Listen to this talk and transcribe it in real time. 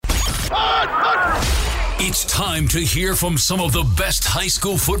It's time to hear from some of the best high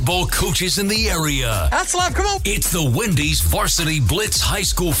school football coaches in the area. That's love, come on. It's the Wendy's Varsity Blitz High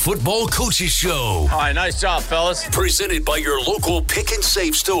School Football Coaches Show. All right, nice job, fellas. Presented by your local Pick and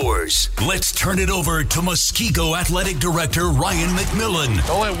Save stores. Let's turn it over to Muskego Athletic Director Ryan McMillan.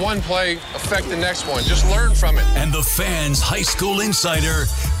 Don't let one play affect the next one. Just learn from it. And the Fans High School Insider,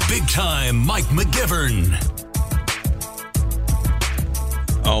 Big Time Mike McGivern.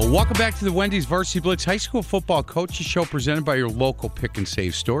 Welcome back to the Wendy's Varsity Blitz High School Football Coaches Show, presented by your local Pick and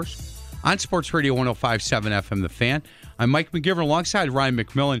Save stores. On Sports Radio 105.7 FM, The Fan. I'm Mike McGivern alongside Ryan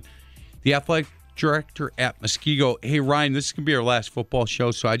McMillan, the athletic director at Muskego. Hey, Ryan, this is going to be our last football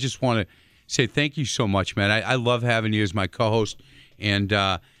show, so I just want to say thank you so much, man. I love having you as my co-host, and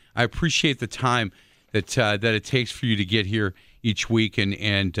I appreciate the time that it takes for you to get here each week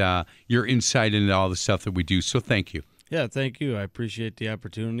and your insight into all the stuff that we do. So thank you. Yeah, thank you. I appreciate the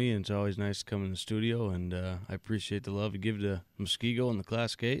opportunity, and it's always nice to come in the studio, and I appreciate the love you give to Muskego and the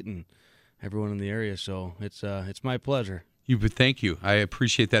Class 8 and everyone in the area, so it's my pleasure. Thank you. I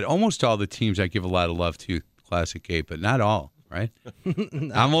appreciate that. Almost all the teams I give a lot of love to, Classic 8, but not all, right?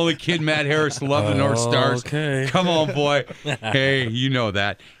 I'm only kidding, Matt Harris, love the North Stars. Okay. Come on, boy. Hey, you know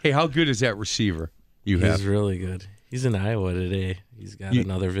that. Hey, how good is that receiver you have? He's really good. He's in Iowa today. He's got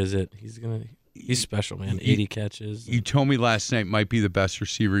another visit. He's special, man. 80 catches. You told me last night might be the best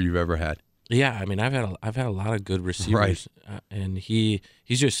receiver you've ever had. Yeah, I mean, I've had a lot of good receivers, right. And he's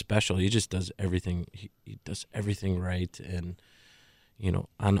just special. He just does everything. He does everything right, and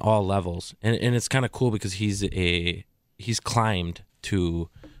on all levels. And it's kind of cool because he's climbed to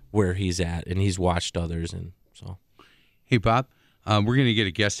where he's at, and he's watched others, and so. Hey, Bob, we're gonna get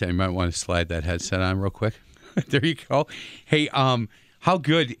a guest. You might want to slide that headset on real quick. There you go. Hey, how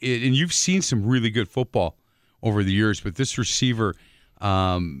good, and you've seen some really good football over the years, but this receiver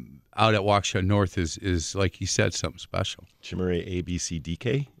out at Waukesha North is like he said, something special. Chimere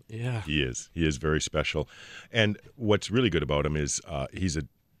ABCDK? Yeah. He is very special. And what's really good about him is he's a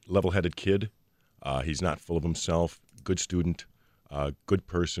level-headed kid. He's not full of himself, good student, good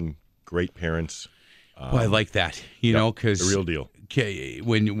person, great parents. Well, I like that, because the real deal. Okay,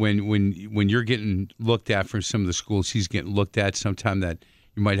 when you're getting looked at from some of the schools he's getting looked at, sometime that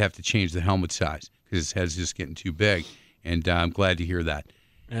you might have to change the helmet size because his head's just getting too big. And I'm glad to hear that.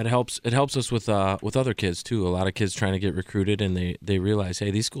 And it helps us with other kids too. A lot of kids trying to get recruited, and they realize,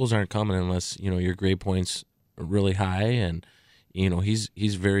 hey, these schools aren't coming unless your grade points are really high, and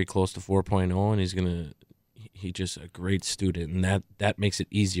he's very close to 4.0, and he's just a great student, and that makes it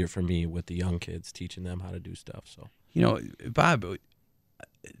easier for me with the young kids, teaching them how to do stuff. So Bob,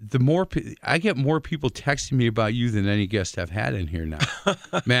 I get more people texting me about you than any guest I've had in here now.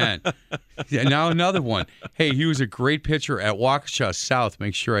 Man, now another one. Hey, he was a great pitcher at Waukesha South.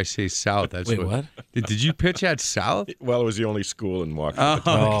 Make sure I say South. That's Wait, what? Did you pitch at South? Well, it was the only school in Waukesha.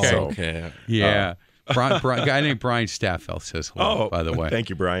 Oh, okay. Yeah. A guy named Brian Staffel says hello, by the way. Thank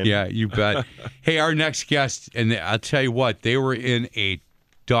you, Brian. Yeah, you bet. Hey, our next guest, and I'll tell you what, they were in a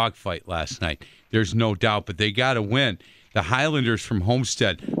dogfight last night. There's no doubt, but they got to win. The Highlanders from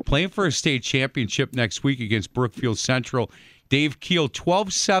Homestead playing for a state championship next week against Brookfield Central. Dave Keel,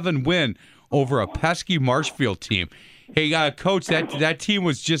 12-7 win over a pesky Marshfield team. Hey, Coach, that team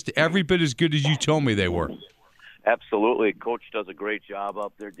was just every bit as good as you told me they were. Absolutely. Coach does a great job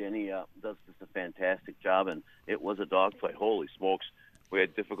up there. Denny does just a fantastic job, and it was a dogfight. Holy smokes. We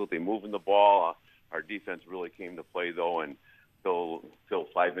had difficulty moving the ball. Our defense really came to play, though, and till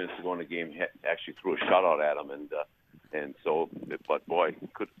 5 minutes to go in the game, actually threw a shutout at them, and so, but boy,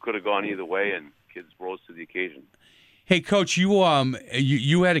 could have gone either way, and kids rose to the occasion. Hey, Coach,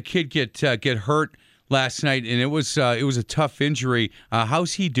 you had a kid get hurt last night, and it was a tough injury.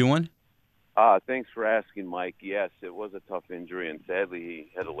 How's he doing? Thanks for asking, Mike. Yes, it was a tough injury, and sadly,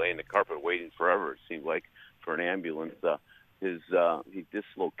 he had to lay in the carpet waiting forever. It seemed like for an ambulance. He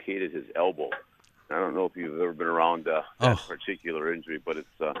dislocated his elbow. I don't know if you've ever been around that particular injury, but it's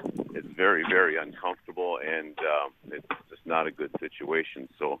very, very uncomfortable, and it's just not a good situation.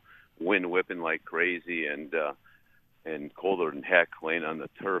 So wind whipping like crazy, and colder than heck, laying on the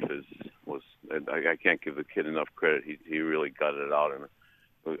turf was. I can't give the kid enough credit. He really gutted it out,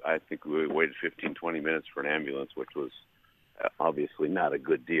 and I think we waited 15, 20 minutes for an ambulance, which was obviously not a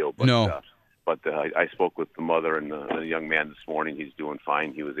good deal. But, no. But I spoke with the mother and the young man this morning. He's doing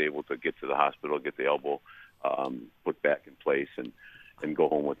fine. He was able to get to the hospital, get the elbow put back in place, and go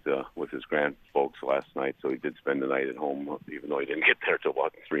home with his grand folks last night. So he did spend the night at home, even though he didn't get there till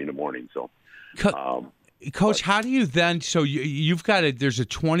about 3 a.m. So, Coach, how do you then? So you've got there's a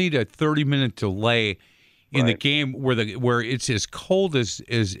 20 to 30 minute delay in the game where it's as cold as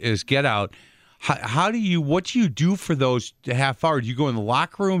get out. What do you do for those half hour? Do you go in the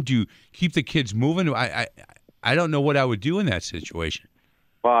locker room? Do you keep the kids moving? I don't know what I would do in that situation.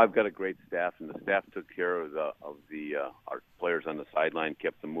 Well, I've got a great staff, and the staff took care of our players on the sideline,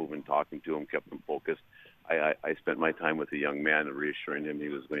 kept them moving, talking to them, kept them focused. I spent my time with the young man and reassuring him he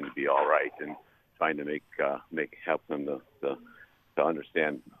was going to be all right, and trying to help him to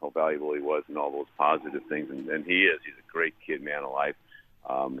understand how valuable he was and all those positive things. And he is. He's a great kid, man alive.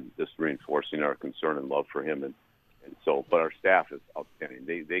 Just reinforcing our concern and love for him, and so. But our staff is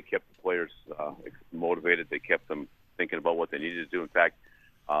outstanding. They kept the players motivated. They kept them thinking about what they needed to do. In fact,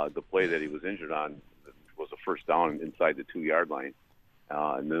 the play that he was injured on was a first down inside the 2-yard line,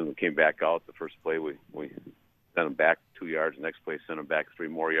 and then we came back out. The first play we sent him back 2 yards. The next play sent him back 3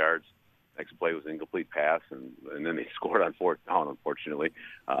 more yards. Next play was an incomplete pass, and then they scored on 4th down, unfortunately,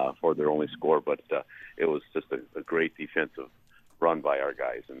 for their only score. But it was just a great defensive run by our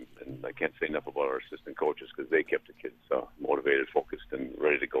guys, and I can't say enough about our assistant coaches because they kept the kids motivated, focused, and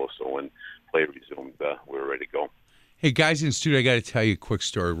ready to go. So when play resumed, we were ready to go. Hey, guys in the studio, I got to tell you a quick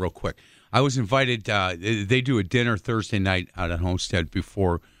story real quick. I was invited. They do a dinner Thursday night out at Homestead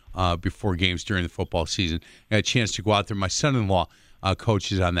before games during the football season. I had a chance to go out there. My son-in-law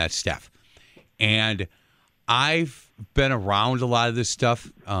coaches on that staff. And I've been around a lot of this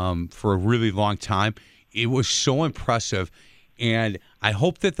stuff for a really long time. It was so impressive. And I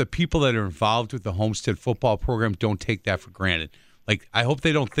hope that the people that are involved with the Homestead football program don't take that for granted. Like, I hope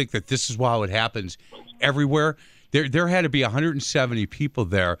they don't think that this is how it happens everywhere. There had to be 170 people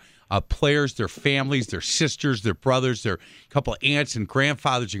there, players, their families, their sisters, their brothers, their couple of aunts and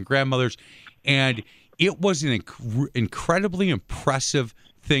grandfathers and grandmothers. And it was an incredibly impressive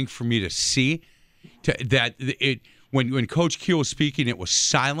thing for me to see. When Coach Keel was speaking, it was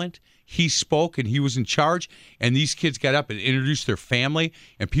silent. He spoke and he was in charge, and these kids got up and introduced their family,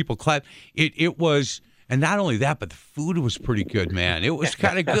 and people clapped. It was, and not only that, but the food was pretty good, man. It was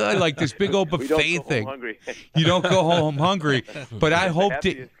kind of good, like this big old buffet thing. You don't go home hungry. But I hope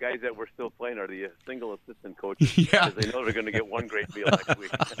the happiest guys that we're still playing are the single assistant coaches. Yeah, because they know they're going to get one great meal next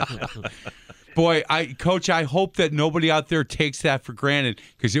week. Boy, Coach, I hope that nobody out there takes that for granted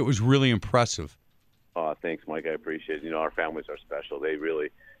because it was really impressive. Thanks, Mike. I appreciate it. Our families are special. They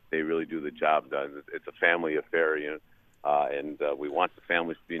really do the job done. It's a family affair, and we want the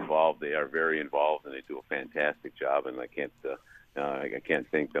families to be involved. They are very involved, and they do a fantastic job. And I can't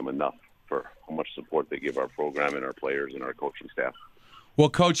thank them enough for how much support they give our program and our players and our coaching staff. Well,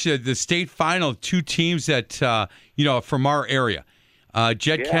 Coach, the state final, 2 teams that from our area.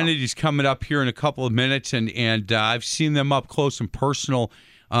 Jed Kennedy's coming up here in a couple of minutes, and I've seen them up close and personal.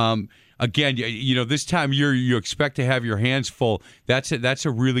 Again, this time of year you expect to have your hands full. That's a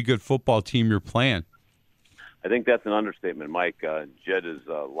really good football team you're playing. I think that's an understatement, Mike. Jed is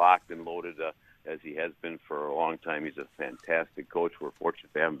locked and loaded as he has been for a long time. He's a fantastic coach. We're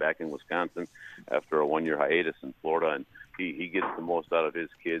fortunate to have him back in Wisconsin after a 1-year hiatus in Florida, and he gets the most out of his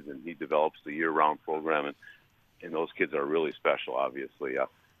kids, and he develops the year-round program, and those kids are really special, obviously.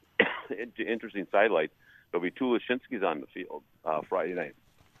 Interesting sidelight, there'll be 2 Lashinsky's on the field Friday night.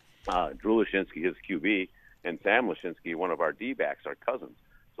 Drew Lashinsky, his QB, and Sam Lashinsky, one of our D-backs, our cousins.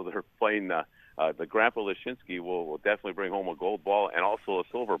 So they're playing the Grandpa Lashinsky will definitely bring home a gold ball and also a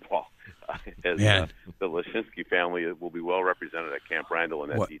silver ball. The Lashinsky family will be well represented at Camp Randall in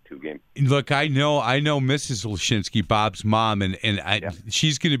that D2 game. Look, I know Mrs. Lashinsky, Bob's mom, and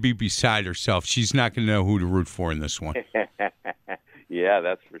she's going to be beside herself. She's not going to know who to root for in this one. Yeah,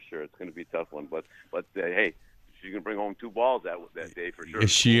 that's for sure. It's going to be a tough one, but hey, she's going to bring home 2 balls that day for sure.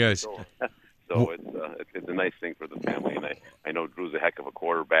 Yes, she is. So it's a nice thing for the family, and I know Drew's a heck of a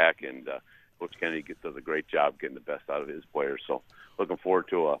quarterback, and Coach Kennedy does a great job getting the best out of his players. So looking forward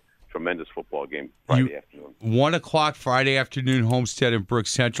to a tremendous football game Friday afternoon. 1 o'clock Friday afternoon, Homestead and Brook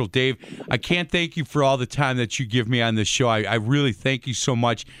Central. Dave, I can't thank you for all the time that you give me on this show. I really thank you so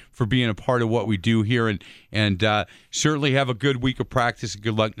much for being a part of what we do here, and certainly have a good week of practice and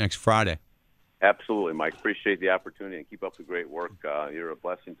good luck next Friday. Absolutely, Mike. Appreciate the opportunity and keep up the great work. You're a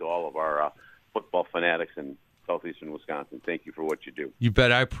blessing to all of our football fanatics in southeastern Wisconsin. Thank you for what you do. You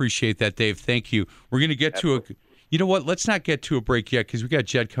bet. I appreciate that, Dave. Thank you. We're going to get to a – you know what? Let's not get to a break yet because we got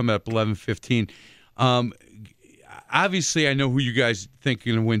Jed coming up 11:15. Obviously, I know who you guys think are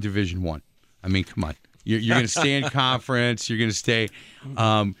going to win Division I. I mean, come on. You're going to stay in conference. You're going to stay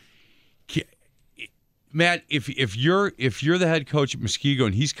Matt, if you're the head coach at Muskego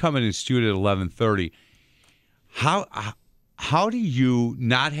and he's coming in student at 11:30, how do you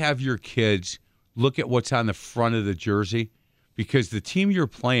not have your kids look at what's on the front of the jersey? Because the team you're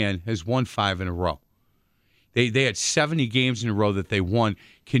playing has won 5 in a row. They had 70 games in a row that they won.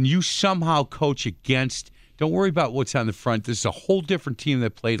 Can you somehow coach against? Don't worry about what's on the front. This is a whole different team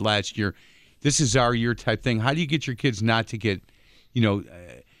that played last year. This is our year type thing. How do you get your kids not to get,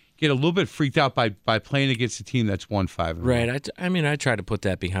 get a little bit freaked out by playing against a team that's won 5? Right. I try to put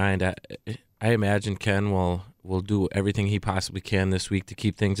that behind. I imagine Ken will do everything he possibly can this week to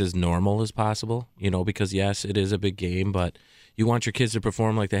keep things as normal as possible. Because yes, it is a big game, but you want your kids to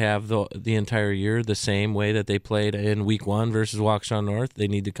perform like they have the entire year, the same way that they played in Week 1 versus Waukesha North. They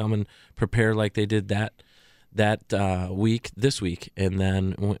need to come and prepare like they did that week this week. And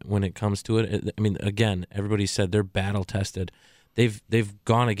then when it comes to it, again, everybody said they're battle tested. They've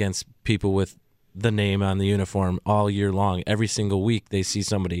gone against people with the name on the uniform all year long. Every single week they see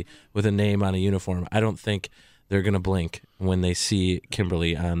somebody with a name on a uniform. I don't think they're going to blink when they see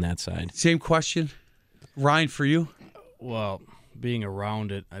Kimberly on that side. Same question, Ryan, for you? Well, being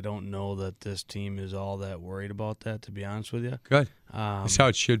around it, I don't know that this team is all that worried about that, to be honest with you. Good. That's how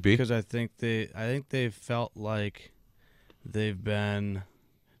it should be. Because I think they've felt like they've been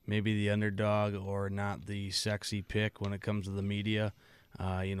maybe the underdog or not the sexy pick when it comes to the media.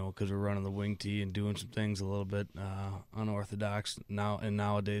 Because we're running the wing tee and doing some things a little bit unorthodox now in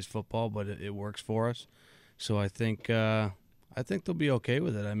nowadays football, but it works for us. So I think they'll be okay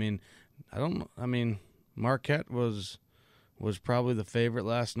with it. Marquette was probably the favorite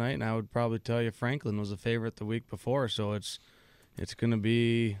last night, and I would probably tell you Franklin was the favorite the week before. So it's going to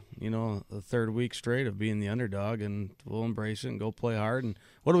be, the third week straight of being the underdog, and we'll embrace it and go play hard. And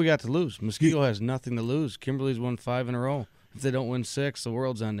what do we got to lose? Muskego has nothing to lose. Kimberly's won 5 in a row. If they don't win 6, the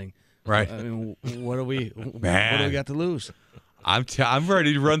world's ending. Right. What do we got to lose? I'm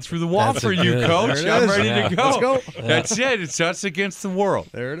ready to run through the wall for you, Coach. I'm ready to go. Let's go. That's it. It's us against the world.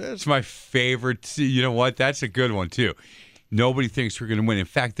 There it is. It's my favorite. You know what? That's a good one, too. Nobody thinks we're going to win. In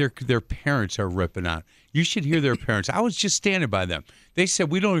fact, their parents are ripping out. You should hear their parents. I was just standing by them. They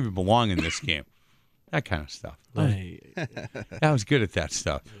said, we don't even belong in this game. That kind of stuff. I was good at that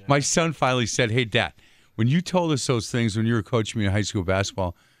stuff. Yeah. My son finally said, hey, Dad, when you told us those things when you were coaching me in high school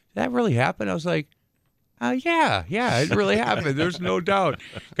basketball, did that really happen? I was like, yeah, it really happened. There's no doubt.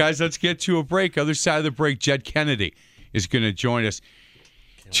 Guys, let's get to a break. Other side of the break, Jed Kennedy is going to join us.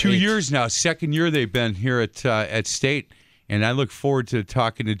 2 years now, second year they've been here at State, and I look forward to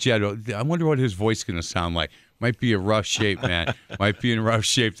talking to Jed. I wonder what his voice is going to sound like. Might be in rough shape, man. Might be in rough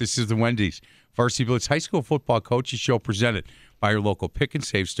shape. This is the Wendy's Varsity Blitz High School Football Coaches Show presented by your local Pick and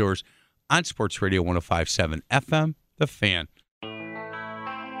Save stores on Sports Radio 105.7 FM, The Fan.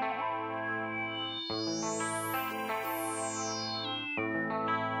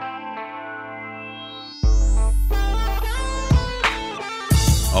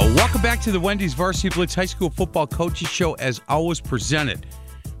 Welcome back to the Wendy's Varsity Blitz High School Football Coaches Show, as always presented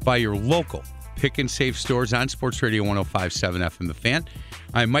by your local Pick and Save stores on Sports Radio 105.7 FM, The Fan.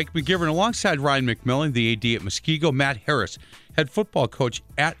 I'm Mike McGivern alongside Ryan McMillan, the AD at Muskego, Matt Harris, head football coach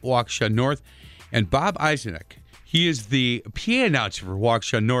at Waukesha North, and Bob Eisenek. He is the PA announcer for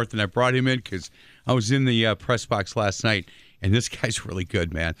Waukesha North, and I brought him in because I was in the press box last night, and this guy's really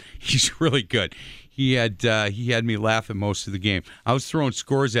good, man. He's really good. He had me laughing most of the game. I was throwing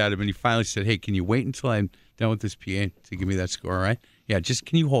scores at him, and he finally said, hey, can you wait until I'm done with this PA to give me that score, all right? Yeah, just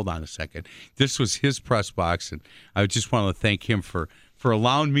can you hold on a second? This was his press box, and I just want to thank him for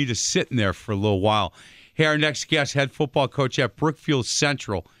allowing me to sit in there for a little while. Hey, our next guest, head football coach at Brookfield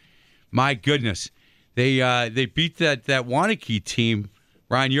Central. My goodness, they beat that Waunakee team.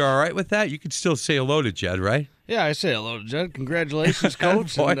 Ryan, you all right with that? You can still say hello to Jed, right? Yeah, I say hello to Jed. Congratulations,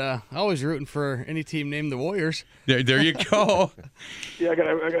 Coach. And always rooting for any team named the Warriors. There you go. Yeah, I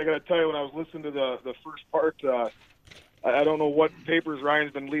gotta tell you, when I was listening to the first part, I don't know what papers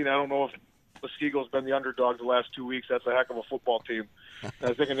Ryan's been leading. I don't know if Muskego's been the underdog the last 2 weeks. That's a heck of a football team. And I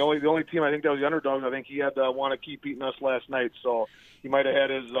was thinking the only team I think that was the underdog, I think he had Waunakee beating us last night. So he might have had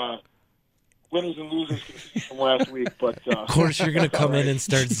his winners and losers from last week. But of course, you're going to come in and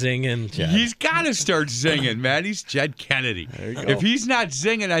start zinging, Jed. He's got to start zinging, man. He's Jed Kennedy. There you go. If he's not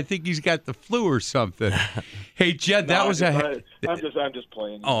zinging, I think he's got the flu or something. Hey, Jed, that was I'm just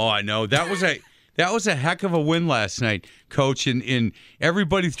playing. Oh, I know. That was a heck of a win last night, Coach. And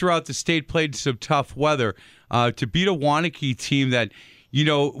everybody throughout the state played some tough weather to beat a Waunakee team that,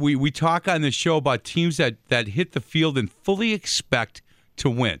 we talk on the show about teams that hit the field and fully expect to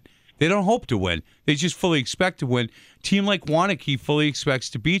win. They don't hope to win. They just fully expect to win. Team like Waunakee fully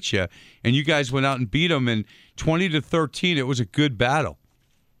expects to beat you, and you guys went out and beat them. And 20-13, it was a good battle.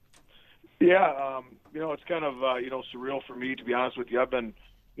 Yeah, it's kind of surreal for me, to be honest with you. I've been,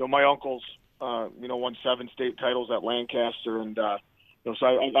 my uncles, won 7 state titles at Lancaster, and so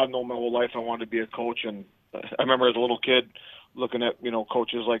I've known my whole life I wanted to be a coach, and I remember as a little kid looking at,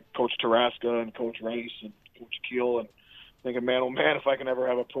 coaches like Coach Tarasca and Coach Rice and Coach Keel and thinking, man, oh man, if I can ever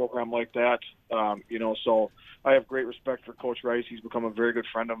have a program like that. So I have great respect for Coach Rice. He's become a very good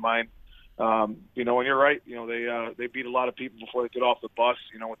friend of mine. And you're right. They beat a lot of people before they get off the bus.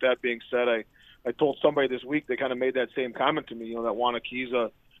 With that being said, I told somebody this week, they kind of made that same comment to me, that Waunakee's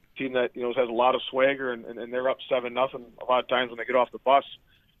a team that, has a lot of swagger and they're up 7-0 a lot of times when they get off the bus.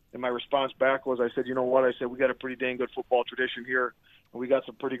 And my response back was, I said, you know what? I said, we got a pretty dang good football tradition here. And we got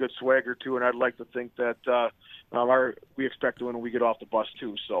some pretty good swagger, too. And I'd like to think that we expect to win when we get off the bus,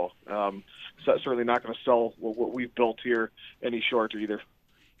 too. So certainly not going to sell what we've built here any short either.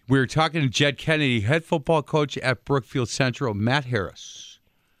 We were talking to Jed Kennedy, head football coach at Brookfield Central. Matt Harris.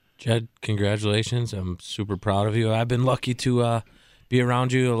 Jed, congratulations. I'm super proud of you. I've been lucky to be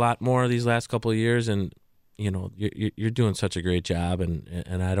around you a lot more these last couple of years, and you're doing such a great job,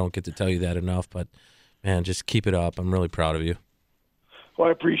 and I don't get to tell you that enough. But man, just keep it up. I'm really proud of you. Well,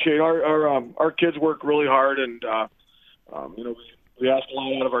 I appreciate our kids work really hard, and we ask a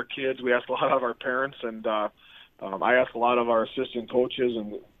lot out of our kids. We ask a lot out of our parents, and I ask a lot of our assistant coaches,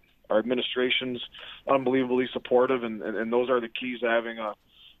 and our administration's unbelievably supportive, and those are the keys to having a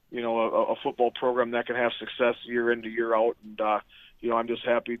football program that can have success year in to year out. And I'm just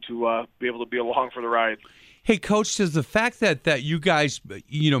happy to be able to be along for the ride. Hey, Coach, does the fact that you guys,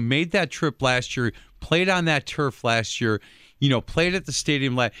 made that trip last year, played on that turf last year, played at the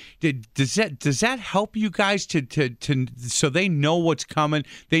stadium does that help you guys to so they know what's coming?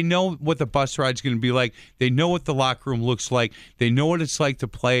 They know what the bus ride's going to be like. They know what the locker room looks like. They know what it's like to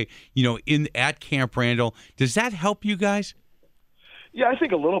play, at Camp Randall. Does that help you guys? Yeah, I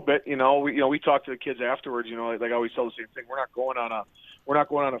think a little bit. We talk to the kids afterwards. Like I always tell the same thing. We're not going on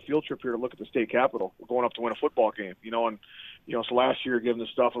a field trip here to look at the state capitol. We're going up to win a football game. So last year, given the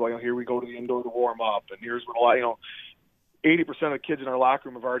stuff like, here we go to the indoor to warm up, and here's what a lot. 80% of the kids in our locker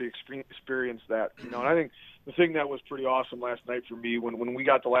room have already experienced that. And I think the thing that was pretty awesome last night for me when we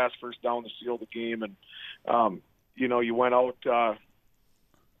got the last first down to seal the game, and you went out.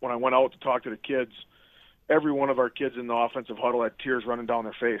 When I went out to talk to the kids, every one of our kids in the offensive huddle had tears running down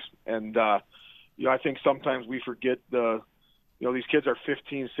their face. And, I think sometimes we forget these kids are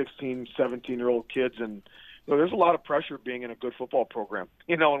 15, 16, 17-year-old kids. And, there's a lot of pressure being in a good football program,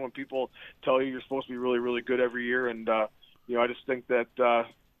 and when people tell you you're supposed to be really, really good every year. And, I just think that there's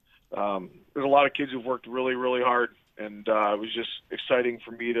a lot of kids who've worked really, really hard. And it was just exciting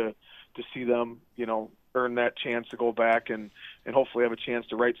for me to see them, earn that chance to go back and hopefully have a chance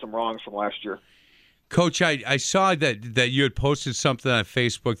to right some wrongs from last year. Coach, I saw that you had posted something on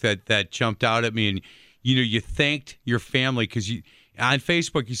Facebook that jumped out at me, and you thanked your family because on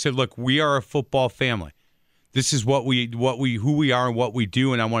Facebook you said, "Look, we are a football family. This is who we are and what we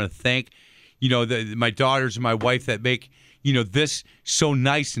do, and I want to thank my daughters and my wife that make this so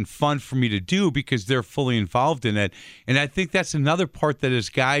nice and fun for me to do because they're fully involved in it." And I think that's another part that as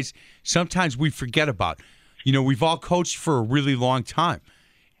guys sometimes we forget about. We've all coached for a really long time.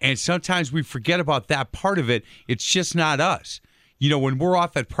 And sometimes we forget about that part of it. It's just not us. When we're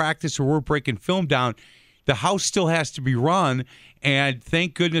off at practice or we're breaking film down, the house still has to be run. And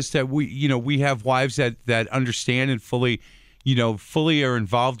thank goodness that we have wives that understand and fully are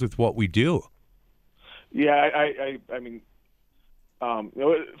involved with what we do. Yeah, I mean,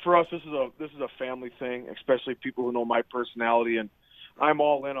 for us, this is a family thing, especially people who know my personality, and I'm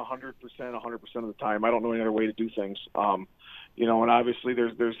all in 100% of the time. I don't know any other way to do things. And obviously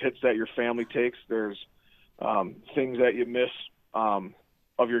there's hits that your family takes. There's things that you miss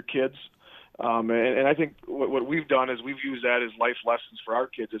of your kids. And I think what we've done is we've used that as life lessons for our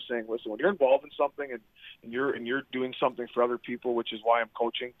kids, is saying, listen, when you're involved in something and you're doing something for other people, which is why I'm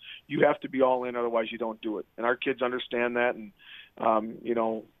coaching, you have to be all in, otherwise you don't do it. And our kids understand that. And,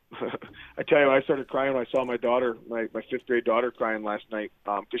 I tell you, I started crying when I saw my daughter, my fifth grade daughter, crying last night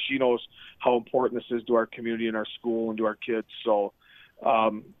because she knows how important this is to our community and our school and to our kids. So,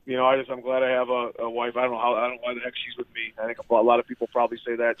 I'm glad I have a wife. I don't know why the heck she's with me. I think a lot of people probably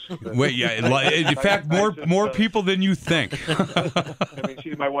say that. Wait, yeah. In fact, more people than you think. I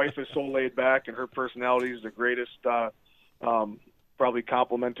mean, my wife is so laid back, and her personality is the greatest, probably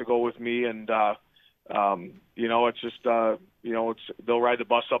compliment to go with me. And it's just they'll ride the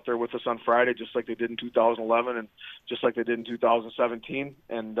bus up there with us on Friday, just like they did in 2011, and just like they did in 2017.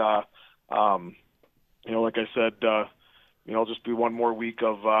 And like I said. It'll just be one more week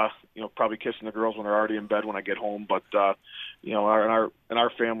of, probably kissing the girls when they're already in bed when I get home. But, in our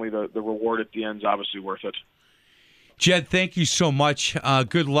family, the reward at the end is obviously worth it. Jed, thank you so much.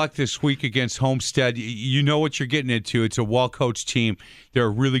 Good luck this week against Homestead. You know what you're getting into. It's a well-coached team. They're a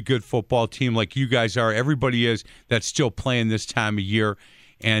really good football team like you guys are. Everybody is that's still playing this time of year.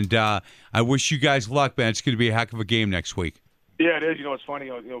 And I wish you guys luck, man. It's going to be a heck of a game next week. Yeah, it is. You know, it's funny.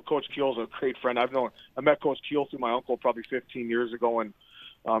 You know, Coach Keel's a great friend. I met Coach Keel through my uncle probably 15 years ago, and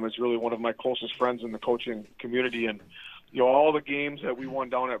is really one of my closest friends in the coaching community. And you know, all the games that we won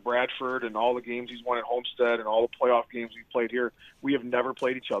down at Bradford and all the games he's won at Homestead and all the playoff games we played here, we have never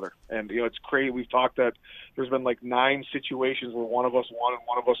played each other. And, you know, it's crazy. We've talked that there's been like 9 situations where one of us won and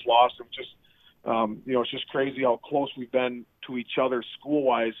one of us lost. And just, you know, it's just crazy how close we've been to each other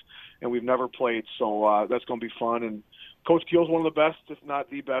school-wise, and we've never played. So that's going to be fun. And Coach Keel's one of the best, if not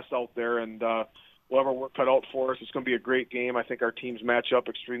the best out there. And we'll have our work cut out for us. It's going to be a great game. I think our teams match up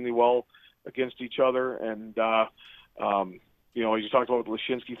extremely well against each other. And, you know, you talked about the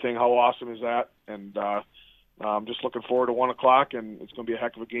Lashinsky thing. How awesome is that? And I'm just looking forward to 1 o'clock, and it's going to be a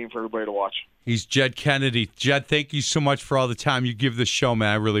heck of a game for everybody to watch. He's Jed Kennedy. Jed, thank you so much for all the time you give the show, man.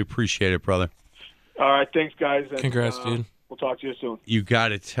 I really appreciate it, brother. All right, thanks, guys. And, congrats, dude. We'll talk to you soon. You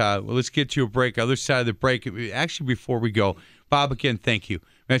got it. Well, let's get to a break. Other side of the break. Actually, before we go, Bob, again, thank you.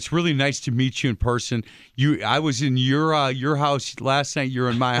 Man, it's really nice to meet you in person. I was in your house last night. You're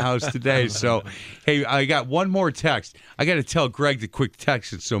in my house today. So, hey, I got one more text. I got to tell Greg to quick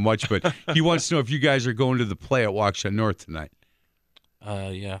text it so much, but he wants to know if you guys are going to the play at Waukesha North tonight.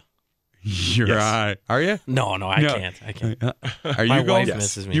 Yeah. You're right. Are you? No, I can't. Are you my going? Wife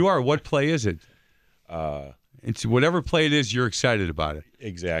misses me. You are. What play is it? It's whatever play it is, you're excited about it.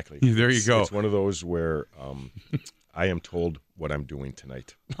 Exactly. There you go. It's one of those where I am told what I'm doing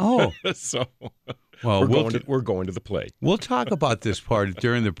tonight. Oh. So well, we're going to the play. We'll talk about this part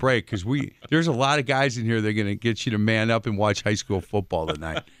during the break because there's a lot of guys in here that are going to get you to man up and watch high school football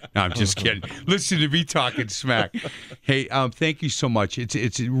tonight. No, I'm just kidding. Listen to me talking smack. Hey, thank you so much.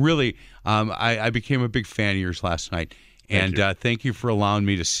 It's really I became a big fan of yours last night, and thank you for allowing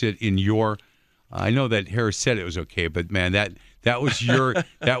me to sit in your. I know that Harris said it was okay, but man, that was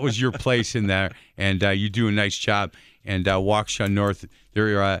your place in there, and you do a nice job. And Waukesha North,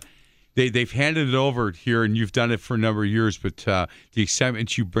 they've handed it over here, and you've done it for a number of years. But the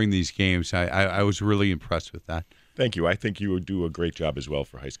excitement you bring these games, I was really impressed with that. Thank you. I think you would do a great job as well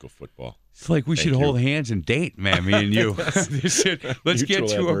for high school football. It's like we should hold hands and date, man, me and you. Let's get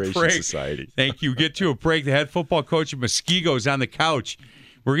to a break. Society. Thank you. Get to a break. The head football coach of Muskego is on the couch.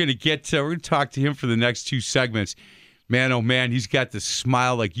 We're gonna talk to him for the next 2 segments. Man, oh man, he's got the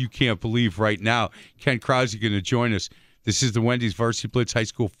smile like you can't believe right now. Ken Krause going to join us. This is the Wendy's Varsity Blitz High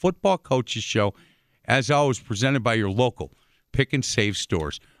School Football Coaches Show, as always presented by your local Pick and Save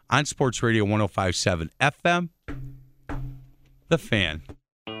stores on Sports Radio 105.7 FM. The Fan.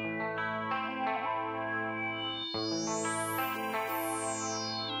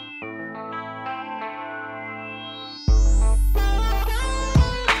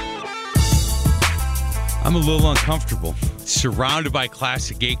 I'm a little uncomfortable. Surrounded by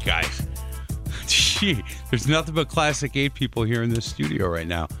Classic 8 guys. Gee, there's nothing but Classic 8 people here in this studio right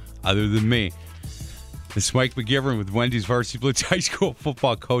now, other than me. This is Mike McGivern with Wendy's Varsity Blitz High School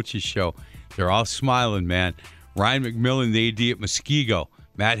Football Coaches Show. They're all smiling, man. Ryan McMillan, the AD at Muskego.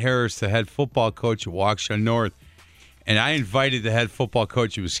 Matt Harris, the head football coach at Waukesha North. And I invited the head football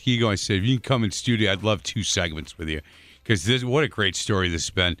coach at Muskego. I said, if you can come in studio, I'd love 2 segments with you. Because what a great story this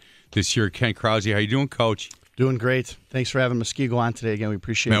has been this year. Ken Krause, how you doing, Coach? Doing great. Thanks for having Muskego on today again. We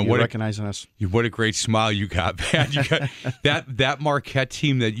appreciate you recognizing us. What a great smile you got, man. You got that Marquette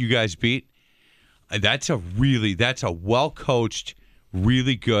team that you guys beat. That's a well-coached,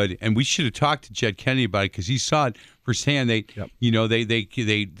 really good, and we should have talked to Jed Kennedy about it because he saw it firsthand. They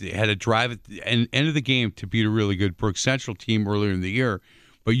had a drive at the end of the game to beat a really good Brooks Central team earlier in the year,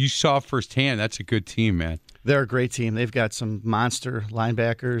 but you saw firsthand that's a good team, man. They're a great team. They've got some monster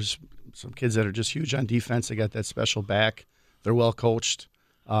linebackers, some kids that are just huge on defense. They got that special back. They're well coached.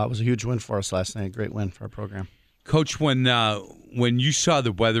 It was a huge win for us last night. Great win for our program. Coach, when you saw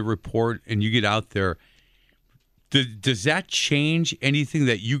the weather report and you get out there, does that change anything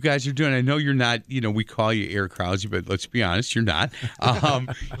that you guys are doing? I know you're not, we call you Air Krause, but let's be honest, you're not.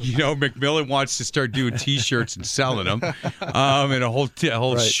 McMillan wants to start doing T-shirts and selling them, and a whole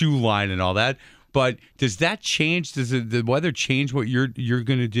right. shoe line and all that. But does that change? Does the weather change what you're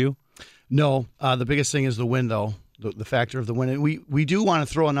going to do? No. The biggest thing is the wind, though. The factor of the wind. And we do want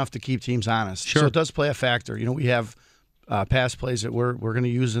to throw enough to keep teams honest. Sure. So it does play a factor. We have pass plays that we're going to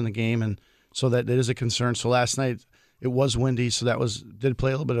use in the game, and so that is a concern. So last night it was windy, so that did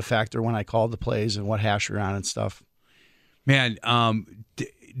play a little bit of factor when I called the plays and what hash you're on and stuff. Man,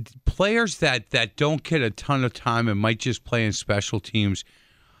 players that don't get a ton of time and might just play in special teams,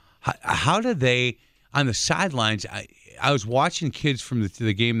 how do they on the sidelines? I was watching kids from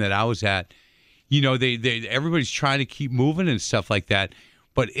the game that I was at. They everybody's trying to keep moving and stuff like that,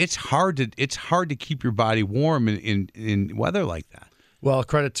 but it's hard to keep your body warm in weather like that. Well,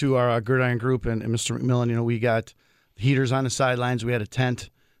 credit to our Gridiron Group and Mr. McMillan. We got heaters on the sidelines. We had a tent,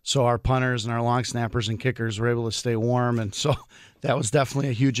 so our punters and our long snappers and kickers were able to stay warm, and so that was definitely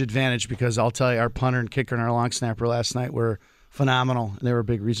a huge advantage because I'll tell you, our punter and kicker and our long snapper last night were phenomenal, and they were a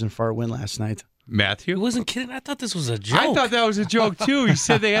big reason for our win last night. Matthew? He wasn't kidding. I thought this was a joke. I thought that was a joke, too. He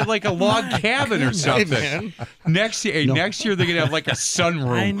said they had like a log cabin or something. Next year they're going to have like a sunroom.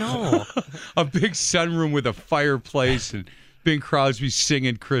 I know. A big sunroom with a fireplace and Bing Crosby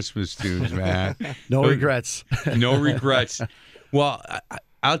singing Christmas tunes, man. No regrets. No regrets. Well,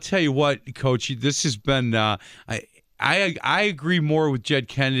 I'll tell you what, Coach, this has been I agree more with Jed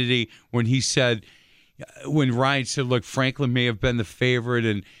Kennedy when Ryan said, look, Franklin may have been the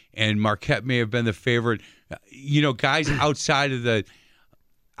favorite and Marquette may have been the favorite. Guys outside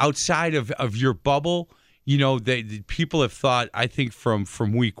of your bubble, people have thought, I think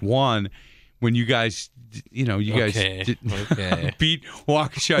from week one, when you guys beat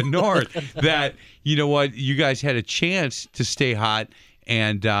Waukesha North, that you guys had a chance to stay hot,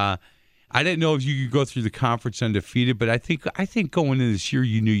 and I didn't know if you could go through the conference undefeated, but I think going into this year,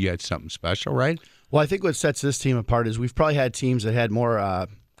 you knew you had something special, right? Well, I think what sets this team apart is we've probably had teams that had more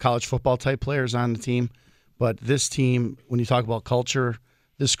college football type players on the team, but this team, when you talk about culture,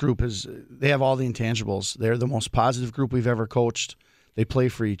 this group they have all the intangibles. They're the most positive group we've ever coached. They play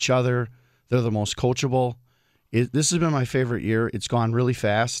for each other. They're the most coachable. This has been my favorite year. It's gone really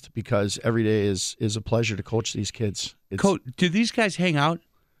fast because every day is a pleasure to coach these kids. Coach, do these guys hang out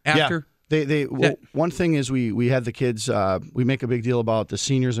after? Yeah. One thing is we have the kids. We make a big deal about the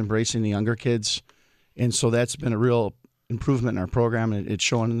seniors embracing the younger kids, and so that's been a real improvement in our program, and it's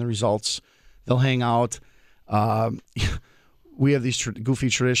showing in the results. They'll hang out. We have these goofy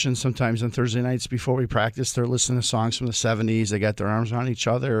traditions. Sometimes on Thursday nights before we practice, they're listening to songs from the 70s. They got their arms around each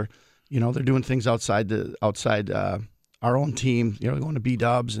other. They're doing things outside our own team. Going to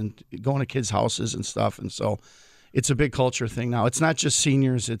B-dubs and going to kids' houses and stuff. And so it's a big culture thing now. It's not just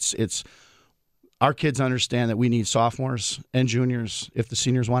seniors. It's our kids understand that we need sophomores and juniors if the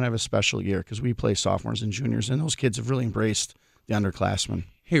seniors want to have a special year, because we play sophomores and juniors, and those kids have really embraced the underclassmen.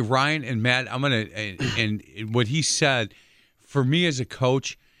 Hey, Ryan and Matt, I'm gonna and what he said for me as a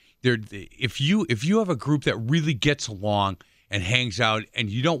coach, if you have a group that really gets along and hangs out,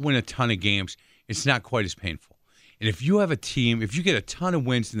 and you don't win a ton of games, it's not quite as painful. And if you have a team, if you get a ton of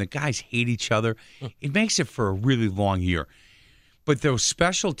wins and the guys hate each other, it makes it for a really long year. But those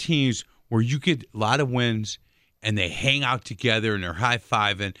special teams where you get a lot of wins and they hang out together and they're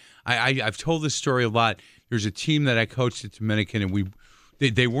high-fiving. I've told this story a lot. There's a team that I coached at Dominican, and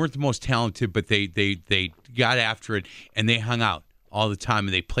they weren't the most talented, but they got after it, and they hung out all the time,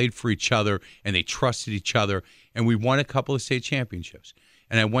 and they played for each other, and they trusted each other, and we won a couple of state championships.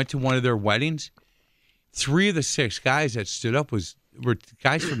 And I went to one of their weddings. 3 of the 6 guys that stood up were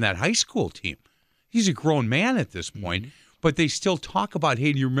guys from that high school team. He's a grown man at this point, but they still talk about,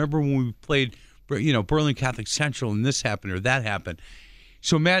 hey, do you remember when we played, Berlin Catholic Central and this happened or that happened?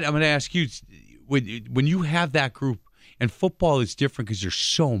 So, Matt, I'm going to ask you, when you have that group, and football is different because there's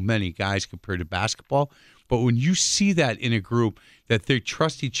so many guys compared to basketball, but when you see that in a group, that they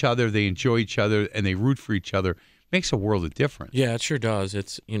trust each other, they enjoy each other, and they root for each other, makes a world of difference. Yeah, it sure does.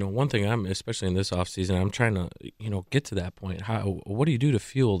 It's, one thing especially in this offseason, I'm trying to, get to that point. What do you do to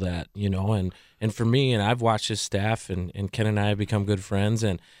fuel that, and for me, and I've watched his staff, and Ken and I have become good friends,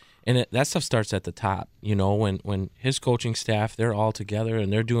 and that stuff starts at the top, when his coaching staff, they're all together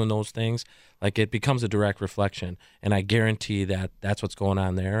and they're doing those things, like it becomes a direct reflection, and I guarantee that that's what's going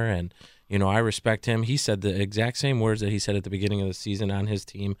on there, and I respect him. He said the exact same words that he said at the beginning of the season on his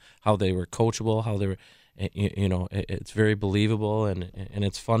team, how they were coachable, how they were, it's very believable, and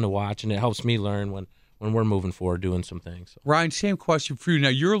it's fun to watch, and it helps me learn when we're moving forward doing some things. Ryan, same question for you. Now,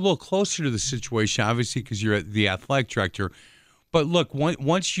 you're a little closer to the situation, obviously, because you're the athletic director. But look,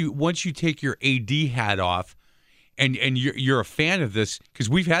 once you take your AD hat off, and you're a fan of this, because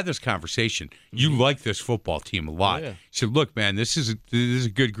we've had this conversation. You like this football team a lot. Yeah. So look, man, this is a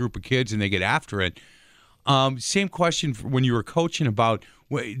good group of kids, and they get after it. Same question when you were coaching about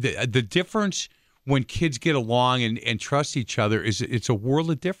the difference when kids get along and trust each other. It's a world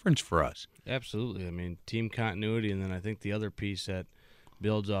of difference for us. Absolutely. I mean, team continuity, and then I think the other piece that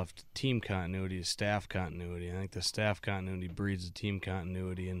builds off team continuity is staff continuity. I think the staff continuity breeds the team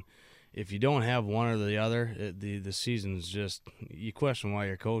continuity, if you don't have one or the other, the season's just, you question why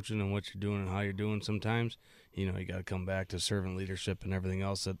you're coaching and what you're doing and how you're doing sometimes. You got to come back to servant leadership and everything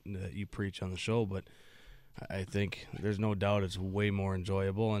else that you preach on the show. But I think there's no doubt it's way more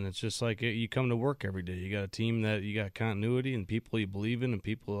enjoyable, and it's just like you come to work every day. You got a team that you got continuity and people you believe in and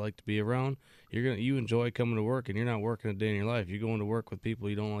people you like to be around. You enjoy coming to work, and you're not working a day in your life. You're going to work with people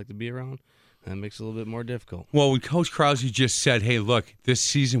you don't like to be around. That makes it a little bit more difficult. Well, when Coach Krause just said, hey, look, this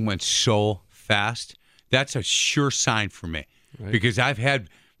season went so fast, that's a sure sign for me. Right. Because I've had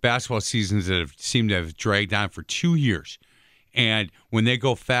basketball seasons that have seemed to have dragged on for 2 years. And when they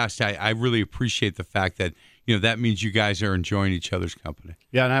go fast, I really appreciate the fact that, that means you guys are enjoying each other's company.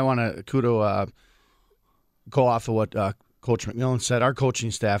 Yeah, and I want to go off of what Coach McMillan said. Our coaching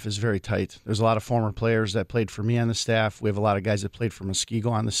staff is very tight. There's a lot of former players that played for me on the staff. We have a lot of guys that played for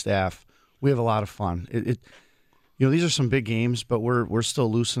Muskego on the staff. We have a lot of fun. These are some big games, but we're still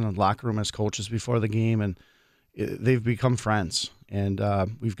loose in the locker room as coaches before the game, and they've become friends, and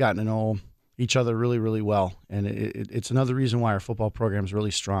we've gotten to know each other really, really well. And it's another reason why our football program is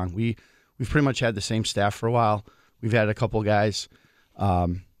really strong. We've pretty much had the same staff for a while. We've had a couple guys,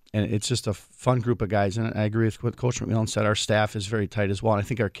 and it's just a fun group of guys. And I agree with what Coach McMillan said. Our staff is very tight as well, and I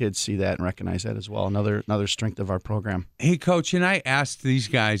think our kids see that and recognize that as well. Another strength of our program. Hey, Coach, and I asked these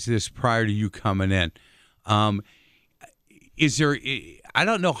guys this prior to you coming in. Is there? I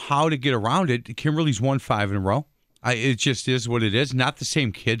don't know how to get around it. Kimberly's won 5 in a row. It just is what it is. Not the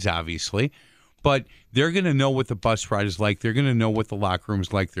same kids, obviously, but they're going to know what the bus ride is like. They're going to know what the locker room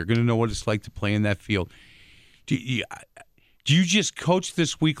is like. They're going to know what it's like to play in that field. Do you just coach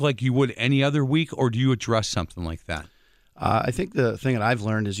this week like you would any other week, or do you address something like that? I think the thing that I've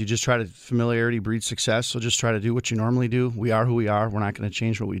learned is you just try to familiarity breeds success. So just try to do what you normally do. We are who we are. We're not going to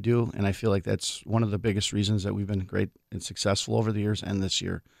change what we do. And I feel like that's one of the biggest reasons that we've been great and successful over the years and this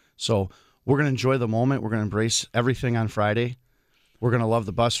year. So we're going to enjoy the moment. We're going to embrace everything on Friday. We're going to love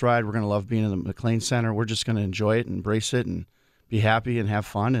the bus ride. We're going to love being in the McLean Center. We're just going to enjoy it and embrace it and be happy and have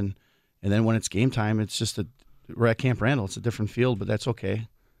fun. And then when it's game time, it's just we're at Camp Randall. It's a different field, but that's okay.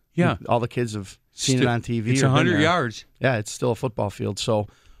 Yeah. All the kids have seen it on TV. It's 100 yards. Yeah, it's still a football field. So,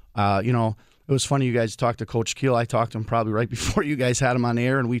 it was funny you guys talked to Coach Keel. I talked to him probably right before you guys had him on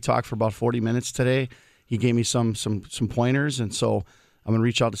air, and we talked for about 40 minutes today. He gave me some pointers, and so I'm going to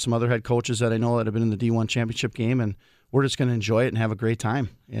reach out to some other head coaches that I know that have been in the D1 championship game, and we're just going to enjoy it and have a great time.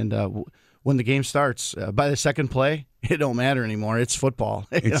 And when the game starts, by the second play, it don't matter anymore. It's football.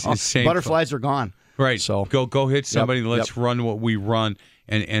 It's butterflies are gone. Right. So go hit somebody. Let's run what we run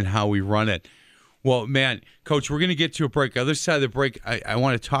and how we run it. Well, man, Coach, we're going to get to a break. Other side of the break, I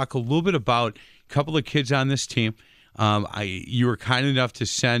want to talk a little bit about a couple of kids on this team. You were kind enough to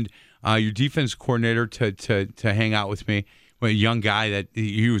send your defense coordinator to hang out with me. A young guy that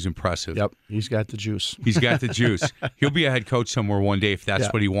he was impressive. Yep, he's got the juice. He's got the juice. He'll be a head coach somewhere one day if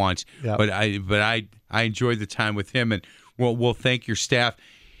that's what he wants. Yep. But I enjoyed the time with him, and we'll thank your staff.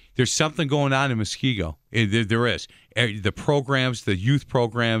 There's something going on in Muskego. There is. The programs, the youth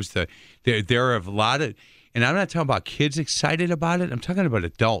programs, there are a lot of, and I'm not talking about kids excited about it. I'm talking about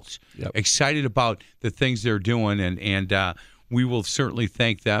adults excited about the things they're doing, and we will certainly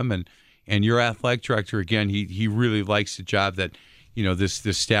thank them. And your athletic director, again, he really likes the job that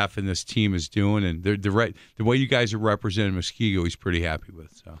this staff and this team is doing, and the way you guys are representing Muskego, he's pretty happy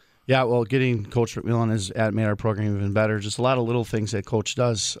with. So. Yeah, well, getting Coach McMillan has made our program even better. Just a lot of little things that Coach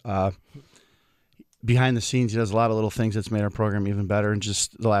does. Behind the scenes, he does a lot of little things that's made our program even better. And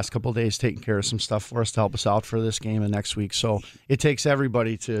just the last couple of days, taking care of some stuff for us to help us out for this game and next week. So it takes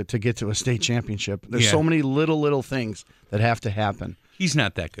everybody to get to a state championship. There's so many little things that have to happen. He's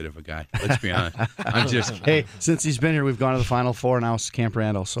not that good of a guy. Let's be honest. I'm just hey. Since he's been here, we've gone to the Final Four. Now it's Camp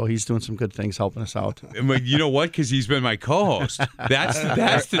Randall, so he's doing some good things, helping us out. You know what? Because he's been my co-host. That's the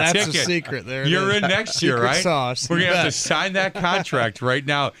ticket. That's the secret. There, you're in next year, right? Sauce. We're gonna have to sign that contract right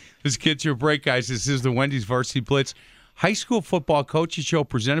now. Let's get to a break, guys. This is the Wendy's Varsity Blitz High School Football Coaches Show,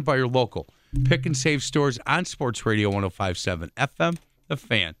 presented by your local Pick and Save stores on Sports Radio 105.7 FM. The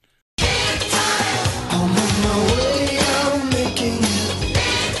Fan.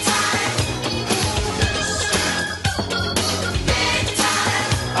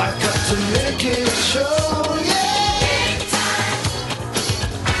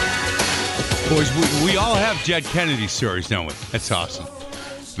 Boys, we all have Jed Kennedy stories, don't we? That's awesome.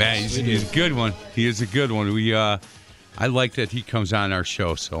 Man, he's a good one. He is a good one. I like that he comes on our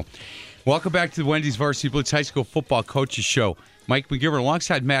show. So, welcome back to the Wendy's Varsity Blitz High School Football Coaches Show. Mike McGivern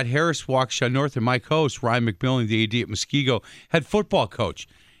alongside Matt Harris, Waukesha North, and my co-host, Ryan McMillan, the AD at Muskego, head football coach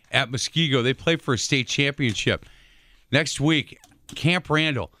at Muskego. They play for a state championship. Next week, Camp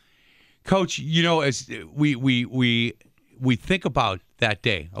Randall. Coach, you know, as we think about that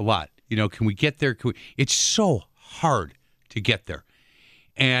day a lot. You know, can we get there? It's so hard to get there.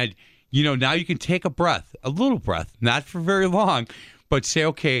 And, you know, now you can take a little breath, not for very long, but say,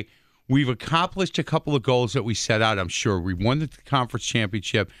 okay, we've accomplished a couple of goals that we set out, I'm sure. We won the conference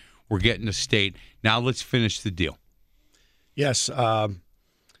championship. We're getting to state. Now let's finish the deal. Yes.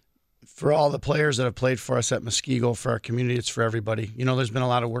 For all the players that have played for us at Muskego, for our community, it's for everybody. You know, there's been a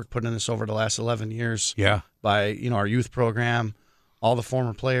lot of work put in this over the last 11 years. Yeah. By, you know, our youth program, all the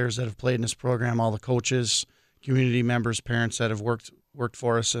former players that have played in this program, all the coaches, community members, parents that have worked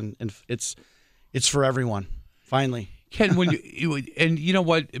for us, and it's for everyone. Finally, Ken, and you know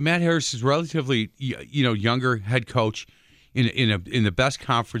what, Matt Harris is relatively younger head coach in the best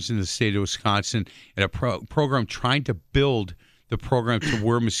conference in the state of Wisconsin, at a program trying to build the program to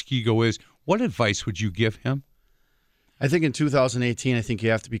where Muskego is. What advice would you give him? I think in 2018, I think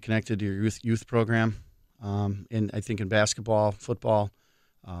you have to be connected to your youth program, and I think in basketball, football.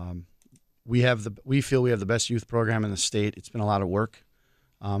 We feel we have the best youth program in the state. It's been a lot of work.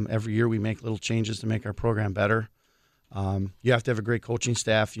 Every year we make little changes to make our program better. You have to have a great coaching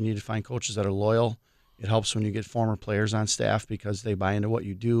staff. You need to find coaches that are loyal. It helps when you get former players on staff because they buy into what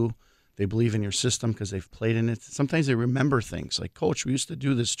you do. They believe in your system because they've played in it. Sometimes they remember things like, Coach, we used to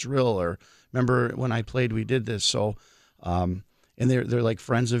do this drill, or remember when I played, we did this. So, and they're like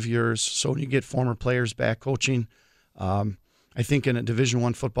friends of yours. So when you get former players back coaching, I think in a Division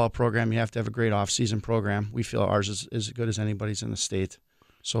I football program, you have to have a great off-season program. We feel ours is as good as anybody's in the state.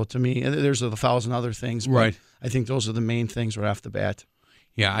 So to me, there's 1,000 other things, but right. I think those are the main things right off the bat.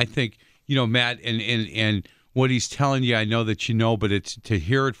 Yeah, I think, you know, Matt, and what he's telling you, I know that you know, but it's to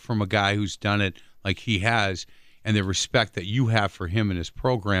hear it from a guy who's done it like he has, and the respect that you have for him and his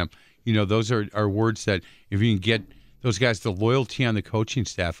program, you know, those are words that if you can get those guys, the loyalty on the coaching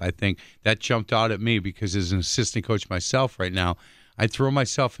staff, I think that jumped out at me because as an assistant coach myself right now, I'd throw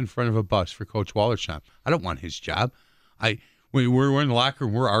myself in front of a bus for Coach Wallersheim. I don't want his job. We're in the locker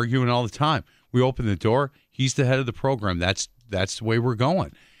room, we're arguing all the time. We open the door, he's the head of the program. That's the way we're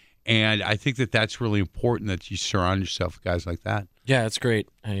going. And I think that's really important that you surround yourself with guys like that. Yeah, it's great.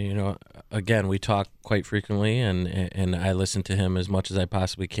 You know, again, we talk quite frequently, and I listen to him as much as I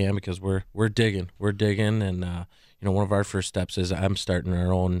possibly can because we're digging, and you know, one of our first steps is I'm starting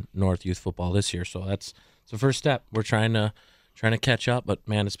our own North Youth Football this year, so that's the first step. We're trying to catch up, but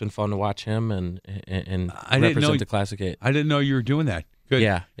man, it's been fun to watch him and represent the Classic 8. I didn't know you were doing that. Good.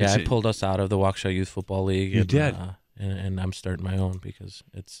 Yeah, I pulled us out of the Waukesha Youth Football League. You did. And I'm starting my own because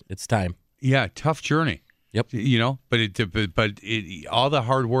it's time. Yeah, tough journey. Yep. You know, but all the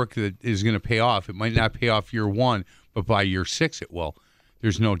hard work that is going to pay off. It might not pay off year one, but by year 6 it will.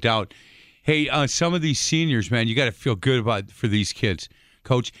 There's no doubt. Hey, some of these seniors, man, you got to feel good for these kids,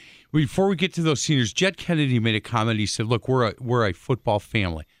 Coach. Before we get to those seniors, Jed Kennedy made a comment. He said, "Look, we're a football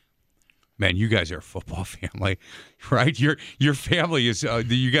family." Man, you guys are a football family, right? Your family is.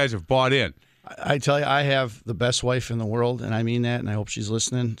 You guys have bought in. I tell you, I have the best wife in the world, and I mean that, and I hope she's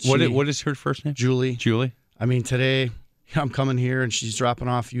listening. What is her first name? Julie. Julie. I mean, today I'm coming here, and she's dropping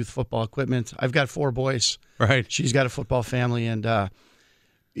off youth football equipment. I've got 4 boys. Right. She's got a football family, and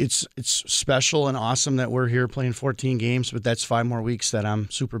it's special and awesome that we're here playing 14 games, but that's 5 more weeks that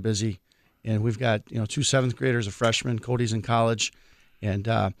I'm super busy. And we've got 2 7th graders, a freshman. Cody's in college, and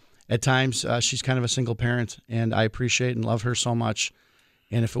at times she's kind of a single parent, and I appreciate and love her so much.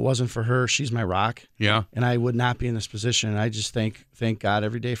 And if it wasn't for her, she's my rock. Yeah. And I would not be in this position. And I just thank God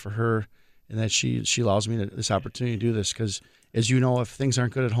every day for her and that she allows me this opportunity to do this. Because, as you know, if things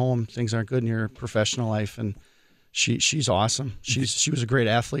aren't good at home, things aren't good in your professional life. And she's awesome. She was a great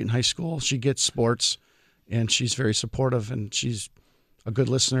athlete in high school. She gets sports, and she's very supportive, and she's a good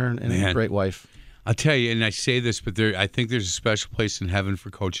listener and a great wife. I'll tell you, and I say this, but I think there's a special place in heaven for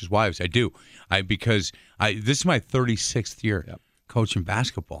coaches' wives. I do. Because this is my 36th year. Yep. Coaching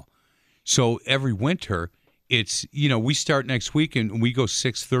basketball. So every winter, it's, we start next week and we go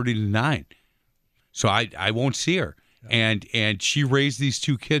 6:30 to 9. So I won't see her. Yeah. And she raised these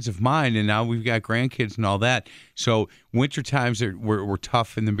 2 kids of mine, and now we've got grandkids and all that. So winter times were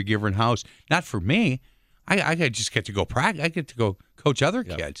tough in the McGivern house. Not for me. I just get to go practice. I get to go coach other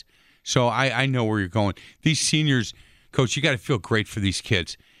kids. So I know where you're going. These seniors, Coach, you got to feel great for these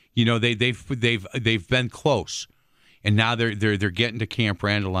kids. They've been close. And now they're getting to Camp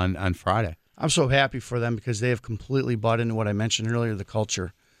Randall on Friday. I'm so happy for them because they have completely bought into what I mentioned earlier, the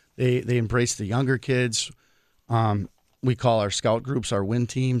culture. They embrace the younger kids. We call our scout groups our win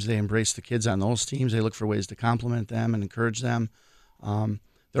teams. They embrace the kids on those teams. They look for ways to compliment them and encourage them.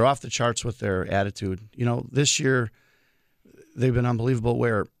 They're off the charts with their attitude. This year, they've been unbelievable.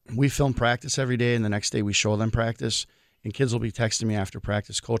 Where we film practice every day, and the next day we show them practice. And kids will be texting me after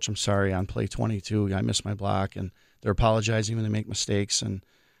practice, Coach, I'm sorry, on play 22, I missed my block, and they're apologizing when they make mistakes. And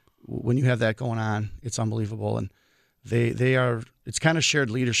when you have that going on, it's unbelievable. And it's kind of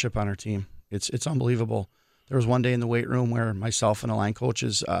shared leadership on our team. It's unbelievable. There was one day in the weight room where myself and the line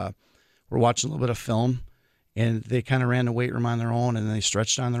coaches were watching a little bit of film, and they kind of ran the weight room on their own, and then they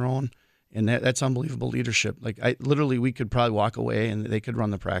stretched on their own. And that's unbelievable leadership. Like we could probably walk away and they could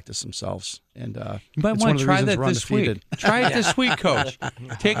run the practice themselves. And you might want to try that this week. Try it this week, Coach.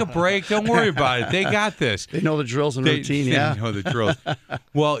 Take a break. Don't worry about it. They got this. They know the drills and routine. Yeah, they know the drills.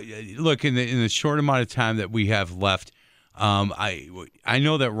 Well, look, in the short amount of time that we have left, I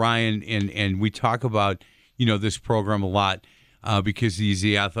know that Ryan and we talk about this program a lot because he's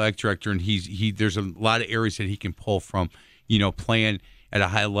the athletic director and there's a lot of areas that he can pull from. Playing at a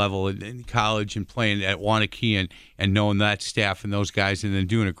high level in college and playing at Waunakee and knowing that staff and those guys and then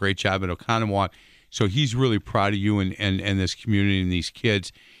doing a great job at Oconomowoc. So he's really proud of you and this community and these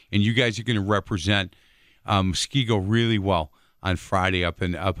kids. And you guys are going to represent Muskego really well on Friday up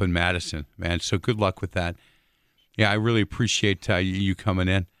in Madison, man. So good luck with that. Yeah, I really appreciate you coming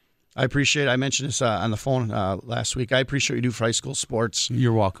in. I appreciate it. I mentioned this on the phone last week. I appreciate what you do for high school sports.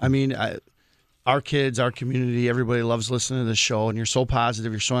 You're welcome. I mean, our kids, our community, everybody loves listening to the show, and you're so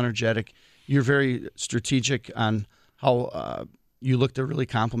positive, you're so energetic. You're very strategic on how you look to really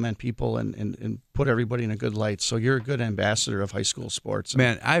compliment people and put everybody in a good light. So you're a good ambassador of high school sports.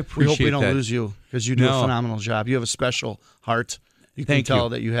 Man, I appreciate that. We hope we don't lose you because you do a phenomenal job. You have a special heart. You can tell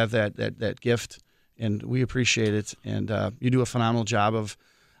that you have that gift, and we appreciate it. And you do a phenomenal job of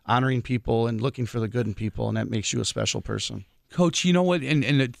honoring people and looking for the good in people, and that makes you a special person. Coach, you know what?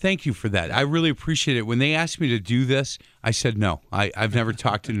 And thank you for that. I really appreciate it. When they asked me to do this, I said no. I've never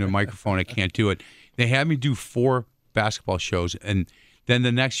talked into a microphone. I can't do it. They had me do 4 basketball shows, and then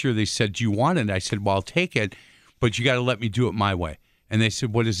the next year they said, do you want it? I said, well, I'll take it, but you got to let me do it my way. And they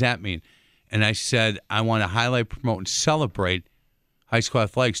said, what does that mean? And I said, I want to highlight, promote, and celebrate high school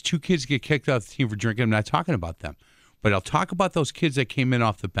athletics. 2 kids get kicked off the team for drinking. I'm not talking about them, but I'll talk about those kids that came in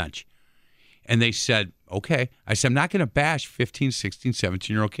off the bench. And they said, okay. I said, I'm not going to bash 15, 16,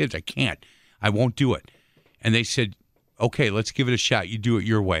 17-year-old kids. I can't. I won't do it. And they said, okay, let's give it a shot. You do it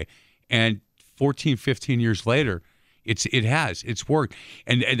your way. And 14, 15 years later, it's worked.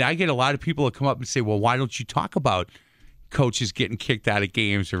 And I get a lot of people that come up and say, well, why don't you talk about coaches getting kicked out of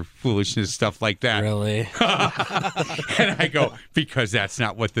games or foolishness, stuff like that? Really? And I go, because that's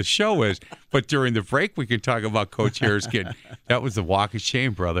not what the show is. But during the break, we can talk about Coach Harris getting, that was the walk of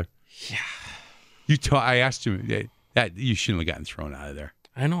shame, brother. Yeah. I asked him that you shouldn't have gotten thrown out of there.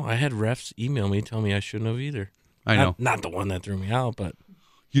 I know. I had refs email me, tell me I shouldn't have either. I know. Not the one that threw me out, but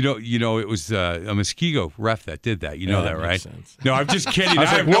You know, it was a Muskego ref that did that. You know that, right? Sense. No, I'm just kidding. I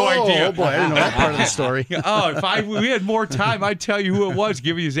have no idea. Oh boy, I didn't know that part of the story. If we had more time, I'd tell you who it was,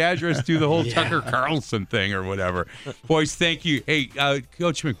 give you his address, do the whole Tucker Carlson thing or whatever. Boys, thank you. Hey,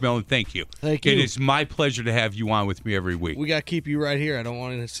 Coach McMillan, thank you. Thank you. It is my pleasure to have you on with me every week. We got to keep you right here. I don't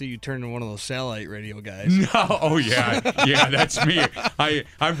want to see you turn into one of those satellite radio guys. No, oh yeah, that's me.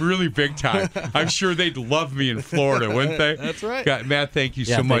 I'm really big time. I'm sure they'd love me in Florida, wouldn't they? That's right. God, Matt, thank you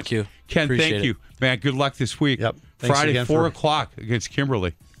so much. Thank you. Ken, Appreciate thank you. Man, good luck this week. Yep. Thanks Friday, again 4 o'clock against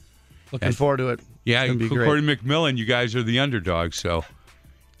Kimberly. Looking forward to it. Yeah, It's gonna be according to McMillan, you guys are the underdogs, so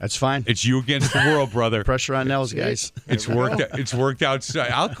That's fine. it's you against the world, brother. Pressure on Nels, guys. It's worked out.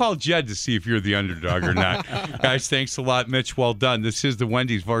 I'll call Jed to see if you're the underdog or not. Guys, thanks a lot, Mitch. Well done. This is the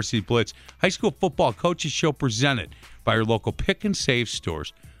Wendy's Varsity Blitz High School Football Coaches Show presented by your local Pick and Save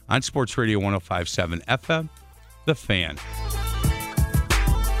stores on Sports Radio 105.7 FM, The Fan.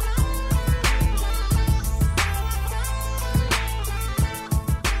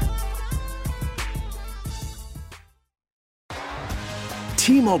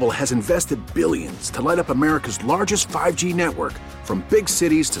 T-Mobile has invested billions to light up America's largest 5G network, from big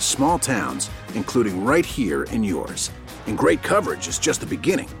cities to small towns, including right here in yours. And great coverage is just the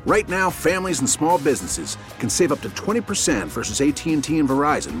beginning. Right now, families and small businesses can save up to 20% versus AT&T and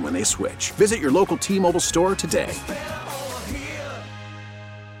Verizon when they switch. Visit your local T-Mobile store today.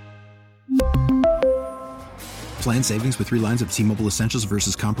 Plan savings with 3 lines of T-Mobile Essentials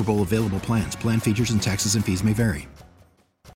versus comparable available plans. Plan features and taxes and fees may vary.